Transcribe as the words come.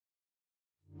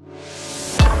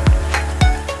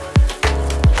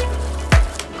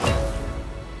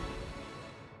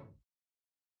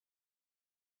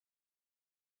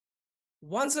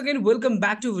Once again, welcome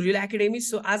back to Real Academy.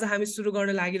 So, आज हामी सुरु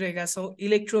गर्न लागिरहेका छौं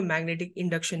इलेक्ट्रोम्याग्नेटिक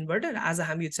इन्डक्सनबाट र आज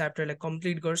हामी यो च्याप्टरलाई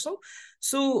कम्प्लिट गर्छौं.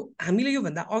 सो हामीले यो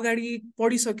भन्दा अगाडि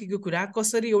पढिसकेको कुरा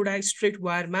कसरी एउटा स्ट्रेट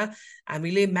वायरमा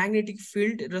हामीले म्याग्नेटिक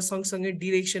फिल्ड र सँगसँगै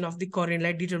डाइरेक्सन अफ द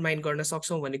करेन्टलाई डिटरमाइन गर्न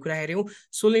सक्छौं भन्ने कुरा हेर्यौं.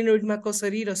 सोलेनोइडमा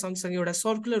कसरी र सँगसँगै एउटा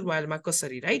सर्कुलर वायरमा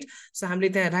कसरी, राइट? सो हामीले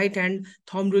त्यहाँ राइट ह्यान्ड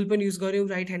थम्ब रुल पनि युज गर्यौं,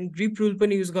 राइट ह्यान्ड ग्रिप रुल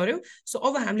पनि युज गर्यौं. सो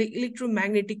अब हामीले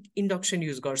इलेक्ट्रोम्याग्नेटिक इन्डक्सन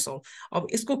युज गर्छौं. अब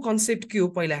यसको कन्सेप्ट के हो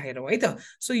पहिला हेरौं है त.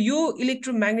 सो यो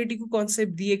इलेक्ट्रोम्याग्नेटिकको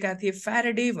कन्सेप्ट दिएका थिए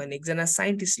फ्याराडे भन्ने एकजना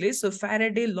साइन्टिस्टले. So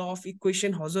Faraday law of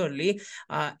equation हजुरहरूले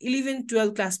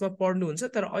 11-12 क्लासमा पढ्नुहुन्छ,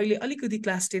 तर अहिले अलिकति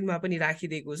क्लास 10 मा पनि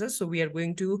राखिदिएको छ. So we are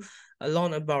going to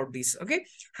learn about this. Okay,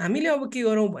 हामीले अब के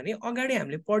गरौँ भने अगाडि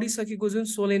हामीले पढिसकेको जुन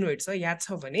सोलेनोइड छ याद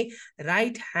छ भने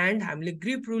राइट ह्यान्ड हामीले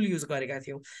ग्रिप रुल युज गरेका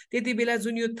थियौं. त्यति बेला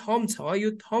जुन यो थम्ब छ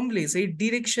यो थम्बले चाहिँ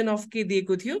डिरेक्सन अफ के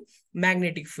दिएको थियो,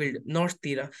 म्याग्नेटिक फिल्ड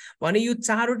नर्थतिर. भने यो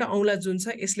चारवटा औंला जुन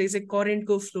छ यसले चाहिँ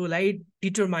करेन्टको फ्लोलाई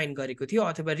डिटरमाइन गरेको थियो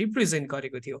अथवा रिप्रेजेन्ट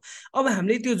गरेको थियो. अब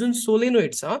हामीले त्यो जुन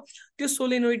सोलेनोइड छ त्यो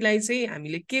सोलेनोइडलाई चाहिँ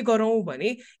हामीले के गरौँ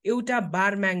भने एउटा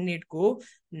बार म्याग्नेटको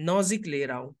नजिक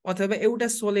लिएर आऊ, अथवा एउटा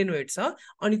सोलेनोइड छ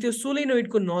अनि त्यो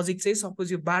सोलेनोइडको नजिक चाहिँ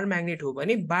सपोज यो बार म्याग्नेट हो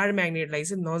भने बार म्याग्नेटलाई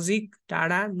चाहिँ नजिक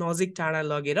टाढा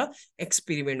लगेर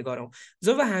एक्सपेरिमेन्ट गरौँ.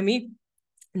 जब हामी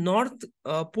नर्थ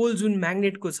पोल जुन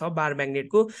म्याग्नेटको छ बार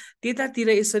म्याग्नेटको त्यतातिर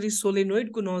यसरी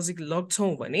सोलेनोइडको नजिक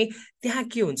लग्छौं भने त्यहाँ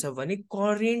के हुन्छ भने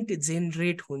करेन्ट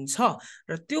जेनरेट हुन्छ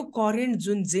र त्यो करेन्ट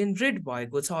जुन जेनरेट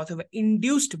भएको छ अथवा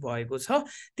इन्ड्युस्ड भएको छ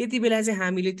त्यति बेला चाहिँ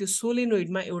हामीले त्यो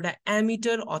सोलेनोइडमा एउटा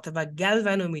एमिटर अथवा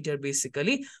ग्याल्भानोमिटर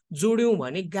बेसिकली जोड्यौं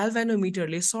भने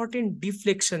ग्याल्भानोमिटरले सर्टेन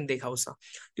डिफ्लेक्सन देखाउँछ.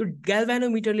 त्यो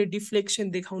ग्याल्भानोमिटरले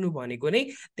डिफ्लेक्सन देखाउनु भनेको नै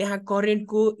त्यहाँ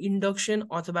करेन्टको इन्डक्सन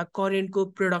अथवा करेन्टको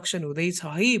प्रोडक्सन हुँदैछ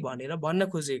है भनेर भन्न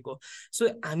खोजेको. सो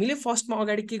हामीले फर्स्टमा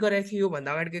अगाडि के गरेका थियौं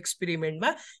भन्दा अगाडिको एक्सपेरिमेन्टमा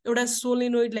एउटा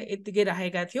सोलेनोइडलाई यतिकै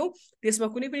राखेका थियौं, त्यसमा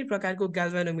कुनै पनि प्रकारको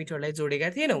ग्याल्भानोमिटरलाई जोडेका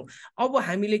थिएनौं. अब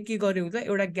हामीले के गर्यौं त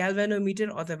एउटा ग्याल्भानोमिटर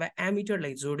अथवा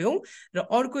एमिटरलाई जोड्यौं र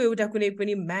अर्को एउटा कुनै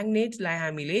पनि म्याग्नेटलाई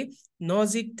हामीले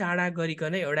नजिक टाढा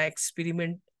गरिकन एउटा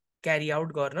एक्सपेरिमेन्ट क्यारी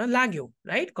आउट गर्न लाग्यौं,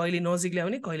 राइट? कहिले नजिक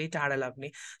ल्याउने कहिले टाढा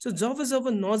लाग्ने. सो जब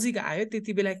नजिक आयो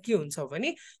त्यति बेला के हुन्छ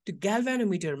भने त्यो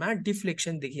ग्याल्भानोमिटरमा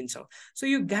डिफ्लेक्सन देखिन्छ. सो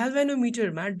यो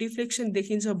ग्याल्भानोमिटरमा डिफ्लेक्सन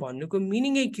देखिन्छ भन्नुको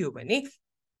मिनिङै के हो भने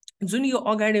जुन यो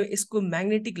अगाडि यसको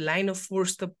म्याग्नेटिक लाइन अफ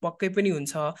फोर्स त पक्कै पनि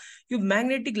हुन्छ. यो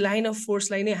म्याग्नेटिक लाइन अफ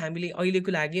फोर्सलाई नै हामीले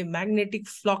अहिलेको लागि म्याग्नेटिक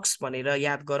फ्लक्स भनेर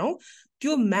याद गरौँ.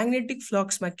 त्यो म्याग्नेटिक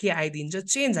फ्लक्समा के आइदिन्छ,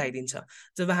 चेन्ज आइदिन्छ.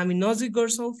 जब हामी नजिक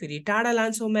गर्छौं फेरि टाढा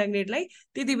लान्छौं म्याग्नेटलाई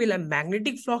त्यति बेला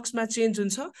म्याग्नेटिक फ्लक्समा चेन्ज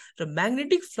हुन्छ र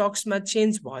म्याग्नेटिक फ्लक्समा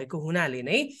चेन्ज भएको हुनाले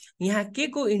नै यहाँ के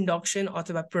को इन्डक्सन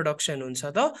अथवा प्रोडक्सन हुन्छ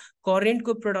त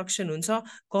करेन्टको प्रोडक्सन हुन्छ.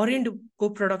 करेन्टको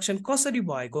प्रोडक्सन कसरी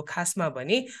भएको खासमा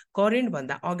भने करेन्ट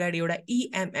भन्दा अगाडि एउटा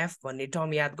इएमएफ भन्ने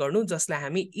टर्म याद गर्नु जसलाई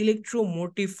हामी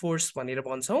इलेक्ट्रोमोटिभ फोर्स भनेर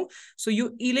भन्छौं. सो यो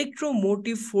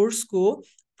इलेक्ट्रोमोटिभ फोर्सको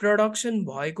प्रोडक्सन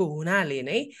भएको हुनाले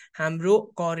नै हाम्रो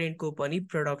करेन्टको पनि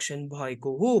प्रोडक्सन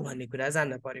भएको हो भन्ने कुरा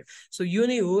जान्न पर्यो. सो यो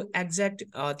नै हो एक्ज्याक्ट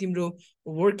तिम्रो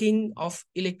working of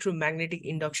electromagnetic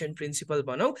induction principal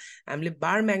भनौं. हामीले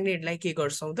बार म्याग्नेटलाई के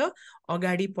गर्छौं त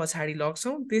अगाडि पछाडि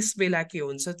लग्छौं, त्यस बेला के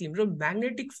हुन्छ तिम्रो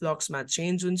म्याग्नेटिक फ्लक्समा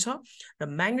चेन्ज हुन्छ र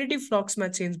म्याग्नेटिक फ्लक्समा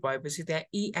चेन्ज भएपछि त्यहाँ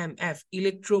इएमएफ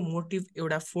इलेक्ट्रोमोटिभ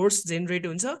एउटा फोर्स जेनरेट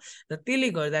हुन्छ र त्यसले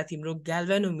गर्दा तिम्रो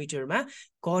ग्याल्भानोमिटरमा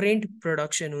करेन्ट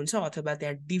प्रोडक्सन हुन्छ अथवा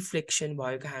त्यहाँ डिफ्लेक्सन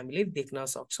भएको हामीले देख्न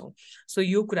सक्छौं. सो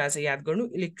यो कुरा चाहिँ याद गर्नु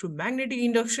इलेक्ट्रोम्याग्नेटिक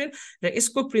इन्डक्सन र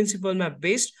यसको प्रिन्सिपलमा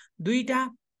बेस्ड दुईटा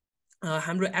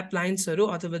हाम्रो एप्लायन्सहरू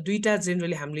अथवा दुईटा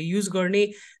जेनरली हामीले युज गर्ने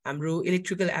हाम्रो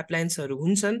इलेक्ट्रिकल एप्लायन्सहरू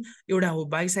हुन्छन्. एउटा हो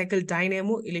बाइसाइकल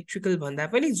डाइनामो इलेक्ट्रिकल भन्दा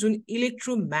पनि जुन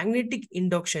इलेक्ट्रोम्याग्नेटिक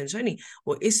इन्डक्सन छ नि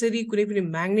हो यसरी कुनै पनि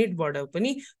म्याग्नेटबाट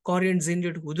पनि करेन्ट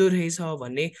जेनरेट हुँदो रहेछ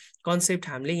भन्ने कन्सेप्ट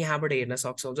हामीले यहाँबाट हेर्न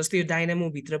सक्छौं. जस्तै यो डाइनामो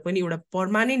भित्र पनि एउटा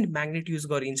पर्मानेन्ट म्याग्नेट युज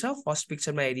गरिन्छ फर्स्ट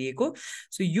पिक्चरमा हेरिएको.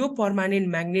 सो यो पर्मानेन्ट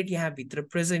म्याग्नेट यहाँ भित्र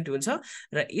प्रेजेन्ट हुन्छ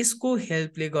र यसको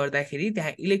हेल्पले गर्दाखेरि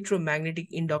त्यहाँ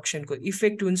इलेक्ट्रोम्याग्नेटिक इन्डक्सनको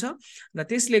इफेक्ट हुन्छ र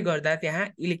त्यसले गर्दा त्यहाँ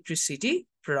इलेक्ट्रिसिटी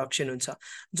प्रोडक्सन हुन्छ.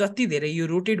 जति धेरै यो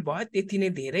रोटेट भयो त्यति नै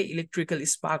धेरै इलेक्ट्रिकल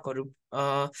स्पार्कहरू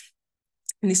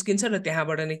निस्किन्छ र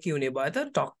त्यहाँबाट नै के हुने भयो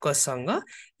त टक्कसँग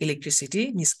इलेक्ट्रिसिटी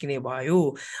निस्किने भयो.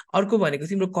 अर्को भनेको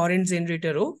तिम्रो करेन्ट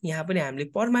जेनरेटर हो. यहाँ पनि हामीले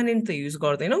पर्मानेन्ट त युज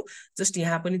गर्दैनौं, जस्ट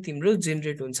यहाँ पनि तिम्रो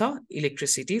जेनरेट हुन्छ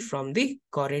electricity from the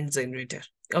current generator.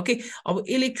 Okay, अब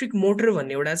इलेक्ट्रिक मोटर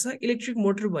भन्ने एउटा छ. इलेक्ट्रिक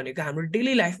मोटर भनेको हाम्रो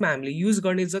डेली लाइफमा हामीले युज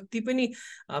गर्ने जति पनि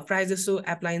प्राय जसो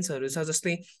एप्लायन्सहरू छ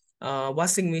जस्तै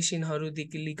वासिङ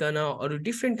मेसिनहरूदेखि लिकन अरू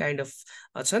डिफ्रेन्ट काइन्ड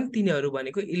अफ छन् तिनीहरू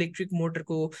भनेको इलेक्ट्रिक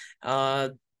मोटरको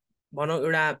भनौँ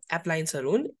एउटा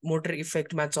एप्लायन्सहरू हुन् मोटर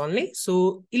इफेक्टमा चल्ने सो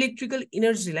इलेक्ट्रिकल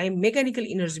इनर्जीलाई मेकानिकल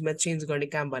इनर्जीमा चेन्ज गर्ने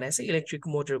काम भनेको चाहिँ इलेक्ट्रिक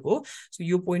मोटरको हो सो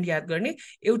यो पोइन्ट याद गर्ने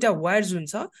एउटा वायर जुन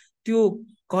छ त्यो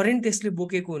करेन्ट त्यसले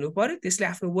बोकेको हुनु पर्यो त्यसले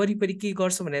आफ्नो वरिपरि के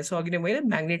गर्छ भनेर चाहिँ अघि नै मैले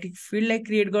म्याग्नेटिक फिल्डलाई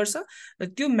क्रिएट गर्छ र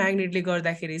त्यो म्याग्नेटले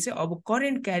गर्दाखेरि चाहिँ अब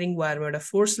करेन्ट क्यारिङ वायरमा एउटा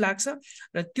फोर्स लाग्छ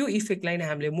र त्यो इफेक्टलाई नै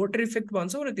हामीले मोटर इफेक्ट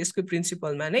भन्छौँ र त्यसको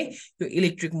प्रिन्सिपलमा नै यो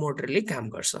इलेक्ट्रिक मोटरले काम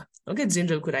गर्छ ओके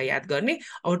जेनरल कुरा याद गर्ने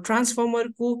अब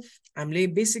ट्रान्सफर्मरको हामीले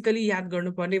बेसिकली याद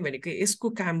गर्नुपर्ने भनेको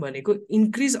यसको काम भनेको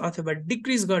इन्क्रिज अथवा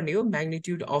डिक्रिज गर्ने हो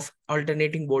म्याग्निट्युड अफ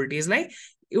अल्टरनेटिङ भोल्टेजलाई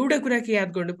एउटा कुरा के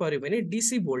याद गर्नु पर्यो भने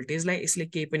डिसी भोल्टेजलाई यसले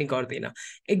केही पनि गर्दैन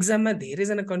एक्जाममा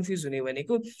धेरैजना कन्फ्युज हुने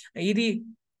भनेको यदि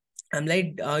हामीलाई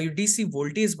यो डिसी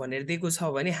भोल्टेज भनेर दिएको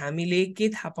छ भने हामीले के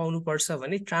थाहा पाउनुपर्छ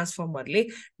भने ट्रान्सफर्मरले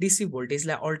डिसी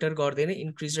भोल्टेजलाई अल्टर गर्दैन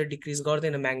इन्क्रिज र डिक्रिज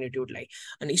गर्दैन म्याग्निट्युडलाई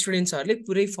अनि स्टुडेन्ट्सहरूले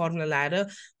पुरै फर्मुला लाएर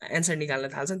एन्सर निकाल्न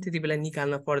थाल्छन् त्यति बेला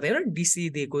निकाल्न पर्दैन डिसी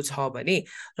दिएको छ भने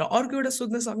र अर्को एउटा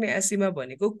सोध्न सक्ने एसीमा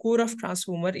भनेको core of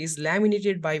transformer is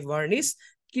laminated by भर्निस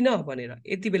किन भनेर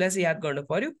यति बेला चाहिँ याद गर्नु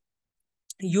पर्यो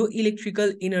यो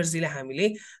इलेक्ट्रिकल इनर्जीलाई हामीले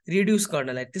रिड्युस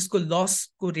गर्नलाई त्यसको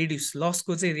लसको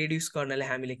चाहिँ रिड्युस गर्नलाई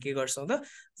हामीले के गर्छौँ त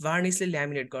वार्निसले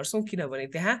ल्यामिनेट गर्छौँ किनभने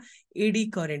त्यहाँ एडी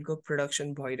करेन्टको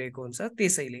प्रोडक्सन भइरहेको हुन्छ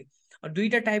त्यसैले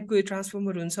दुईटा टाइपको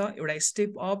ट्रान्सफर्मर हुन्छ एउटा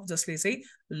स्टेप अप जसले चाहिँ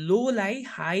लोलाई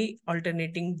हाई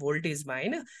अल्टरनेटिङ भोल्टेजमा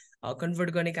हैन कन्भर्ट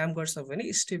गर्ने काम गर्छ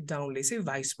भने स्टेप डाउनले चाहिँ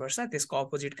भाइस वर्सा त्यसको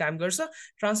अपोजिट काम गर्छ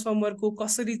ट्रान्सफर्मरको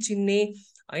कसरी चिन्ने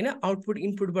हैन आउटपुट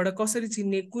इनपुटबाट कसरी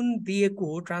चिन्ने कुन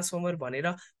दिएको हो ट्रान्सफर्मर भनेर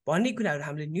भन्ने कुराहरू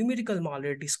हामीले न्यूमेरिकलमा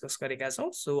अलरेडी डिस्कस गरेका छौँ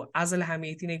सो आजलाई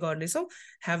हामी यति नै गर्नेछौँ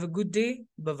have a good day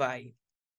by